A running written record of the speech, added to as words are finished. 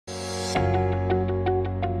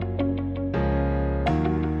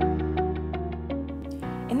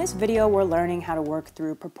this video, we're learning how to work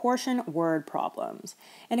through proportion word problems.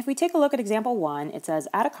 And if we take a look at example 1, it says,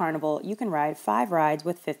 at a carnival, you can ride 5 rides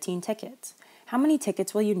with 15 tickets. How many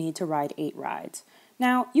tickets will you need to ride 8 rides?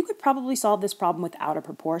 Now, you could probably solve this problem without a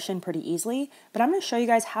proportion pretty easily, but I'm going to show you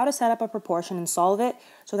guys how to set up a proportion and solve it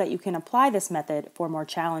so that you can apply this method for more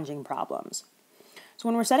challenging problems. So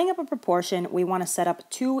when we're setting up a proportion, we want to set up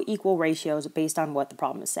 2 equal ratios based on what the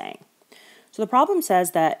problem is saying. So the problem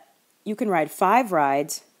says that you can ride 5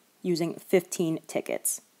 rides using 15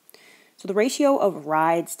 tickets. So the ratio of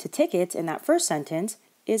rides to tickets in that first sentence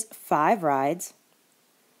is 5 rides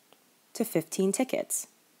to 15 tickets.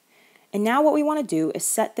 And now what we want to do is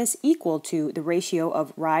set this equal to the ratio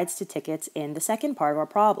of rides to tickets in the second part of our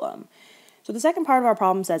problem. So the second part of our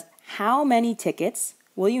problem says, how many tickets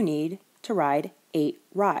will you need to ride 8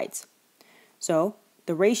 rides? So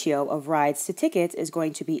the ratio of rides to tickets is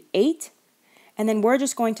going to be 8. And then we're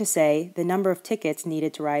just going to say the number of tickets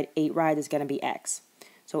needed to ride 8 rides is going to be x.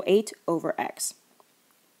 So 8 over x.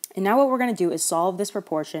 And now what we're going to do is solve this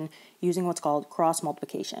proportion using what's called cross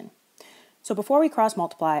multiplication. So before we cross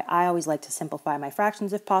multiply, I always like to simplify my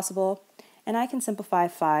fractions if possible. And I can simplify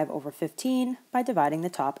 5 over 15 by dividing the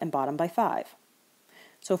top and bottom by 5.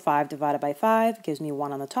 So 5 divided by 5 gives me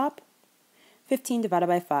 1 on the top. 15 divided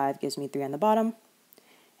by 5 gives me 3 on the bottom.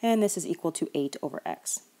 And this is equal to 8 over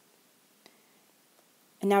x.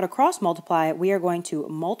 And now to cross multiply, we are going to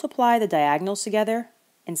multiply the diagonals together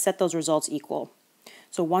and set those results equal.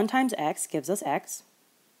 So 1 times x gives us x.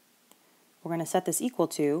 We're going to set this equal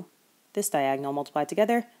to this diagonal multiplied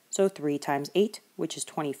together, so 3 times 8, which is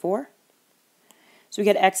 24. So we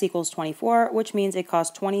get x equals 24, which means it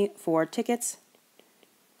costs 24 tickets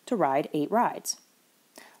to ride 8 rides.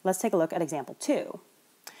 Let's take a look at example 2.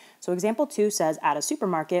 So example 2 says, at a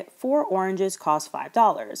supermarket, 4 oranges cost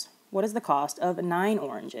 $5. What is the cost of 9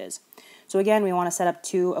 oranges? So again, we want to set up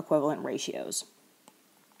 2 equivalent ratios.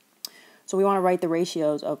 So we want to write the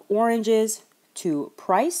ratios of oranges to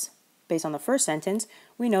price. Based on the first sentence,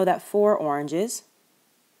 we know that 4 oranges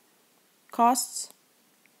costs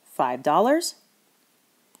 $5.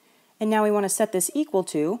 And now we want to set this equal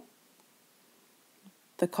to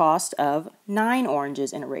the cost of 9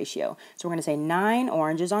 oranges in a ratio. So we're going to say 9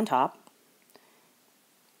 oranges on top,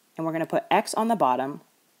 and we're going to put x on the bottom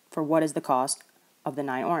for what is the cost of the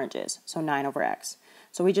 9 oranges, so 9 over x.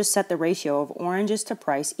 So we just set the ratio of oranges to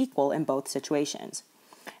price equal in both situations.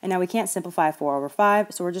 And now we can't simplify 4 over 5,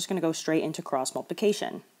 so we're just going to go straight into cross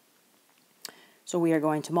multiplication. So we are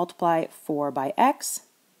going to multiply 4 by x,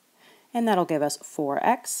 and that'll give us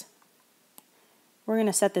 4x. We're going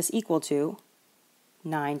to set this equal to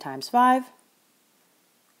 9 times 5,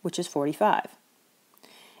 which is 45.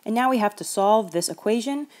 And now we have to solve this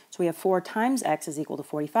equation. So we have 4 times x is equal to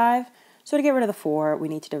 45. So to get rid of the 4, we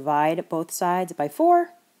need to divide both sides by 4.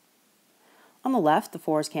 On the left, the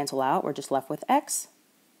 4's cancel out. We're just left with x.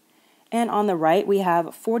 And on the right, we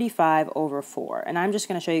have 45 over 4. And I'm just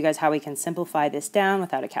going to show you guys how we can simplify this down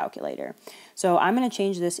without a calculator. So I'm going to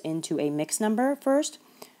change this into a mixed number first.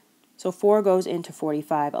 So 4 goes into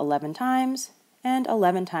 45 11 times. And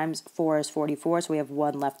 11 times 4 is 44, so we have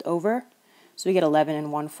 1 left over. So we get 11 and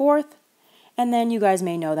 1/4. And then you guys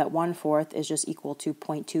may know that 1/4 is just equal to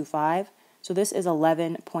 0.25. So this is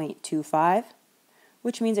 11.25,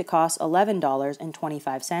 which means it costs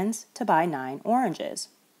 $11.25 to buy 9 oranges.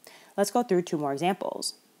 Let's go through 2 more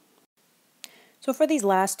examples. So for these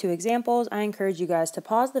last 2 examples, I encourage you guys to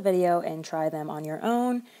pause the video and try them on your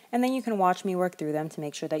own, and then you can watch me work through them to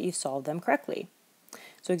make sure that you solve them correctly.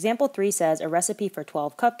 So example 3 says, a recipe for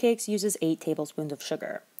 12 cupcakes uses 8 tablespoons of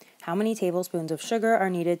sugar. How many tablespoons of sugar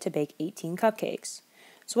are needed to bake 18 cupcakes?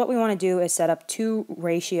 So what we want to do is set up 2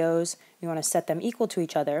 ratios. We want to set them equal to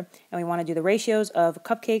each other, and we want to do the ratios of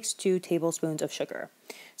cupcakes to tablespoons of sugar.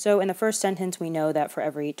 So in the first sentence, we know that for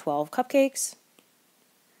every 12 cupcakes,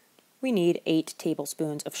 we need 8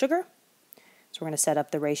 tablespoons of sugar. So we're going to set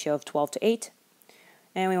up the ratio of 12 to 8.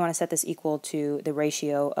 And we want to set this equal to the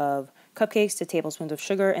ratio of cupcakes to tablespoons of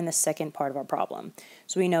sugar in the second part of our problem.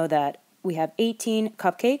 So we know that we have 18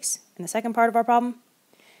 cupcakes in the second part of our problem,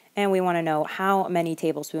 and we want to know how many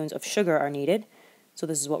tablespoons of sugar are needed. So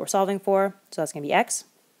this is what we're solving for. So that's going to be x.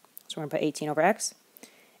 So we're going to put 18 over x.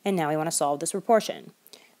 And now we want to solve this proportion.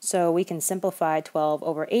 So we can simplify 12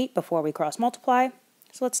 over 8 before we cross multiply.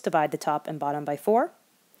 So let's divide the top and bottom by 4.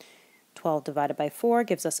 12 divided by 4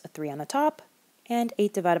 gives us a 3 on the top, and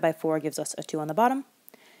 8 divided by 4 gives us a 2 on the bottom.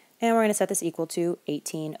 And we're going to set this equal to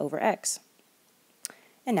 18 over x.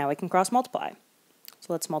 And now we can cross multiply.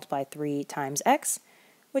 So let's multiply 3 times x,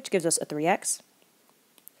 which gives us a 3x.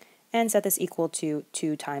 And set this equal to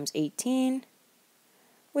 2 times 18,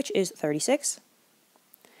 which is 36.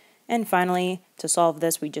 And finally, to solve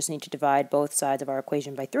this, we just need to divide both sides of our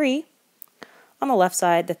equation by 3. On the left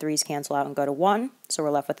side, the 3's cancel out and go to 1, so we're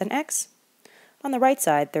left with an x. On the right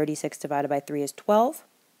side, 36 divided by 3 is 12.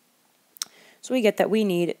 So we get that we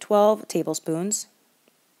need 12 tablespoons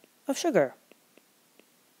of sugar.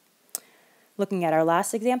 Looking at our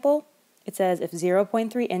last example, it says if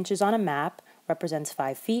 0.3 inches on a map represents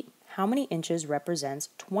 5 feet, how many inches represents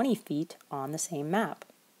 20 feet on the same map?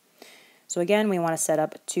 So again, we want to set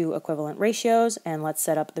up two equivalent ratios, and let's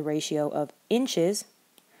set up the ratio of inches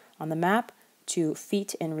on the map to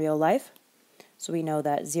feet in real life. So we know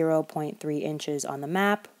that 0.3 inches on the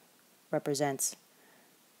map represents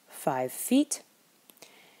 5 feet.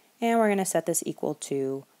 And we're going to set this equal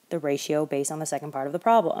to the ratio based on the second part of the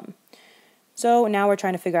problem. So now we're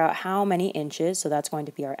trying to figure out how many inches, so that's going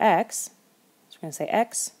to be our x. So we're going to say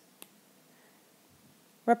x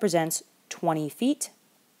represents 20 feet.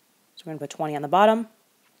 So we're going to put 20 on the bottom.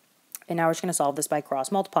 And now we're just going to solve this by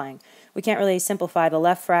cross multiplying. We can't really simplify the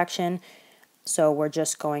left fraction, so we're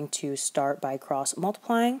just going to start by cross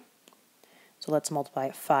multiplying. So let's multiply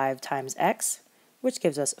 5 times x, which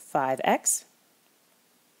gives us 5x.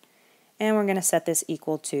 And we're going to set this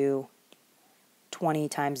equal to 20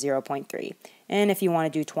 times 0.3. And if you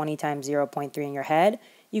want to do 20 times 0.3 in your head,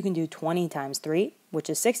 you can do 20 times 3, which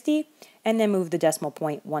is 60, and then move the decimal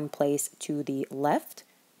point one place to the left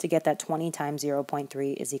to get that 20 times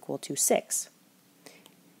 0.3 is equal to 6.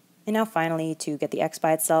 And now finally, to get the x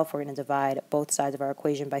by itself, we're going to divide both sides of our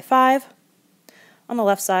equation by 5. On the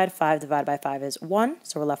left side, 5 divided by 5 is 1,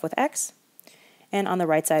 so we're left with x. And on the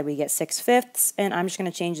right side, we get 6/5, and I'm just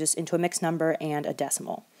going to change this into a mixed number and a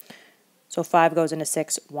decimal. So 5 goes into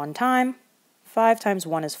 6 one time. 5 times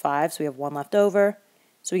 1 is 5, so we have 1 left over.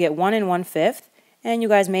 So we get 1 and 1/5, and you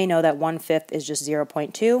guys may know that 1/5 is just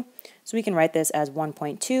 0.2, so we can write this as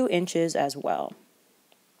 1.2 inches as well.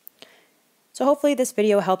 So hopefully this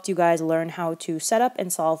video helped you guys learn how to set up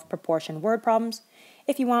and solve proportion word problems.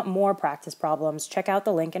 If you want more practice problems, check out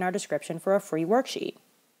the link in our description for a free worksheet.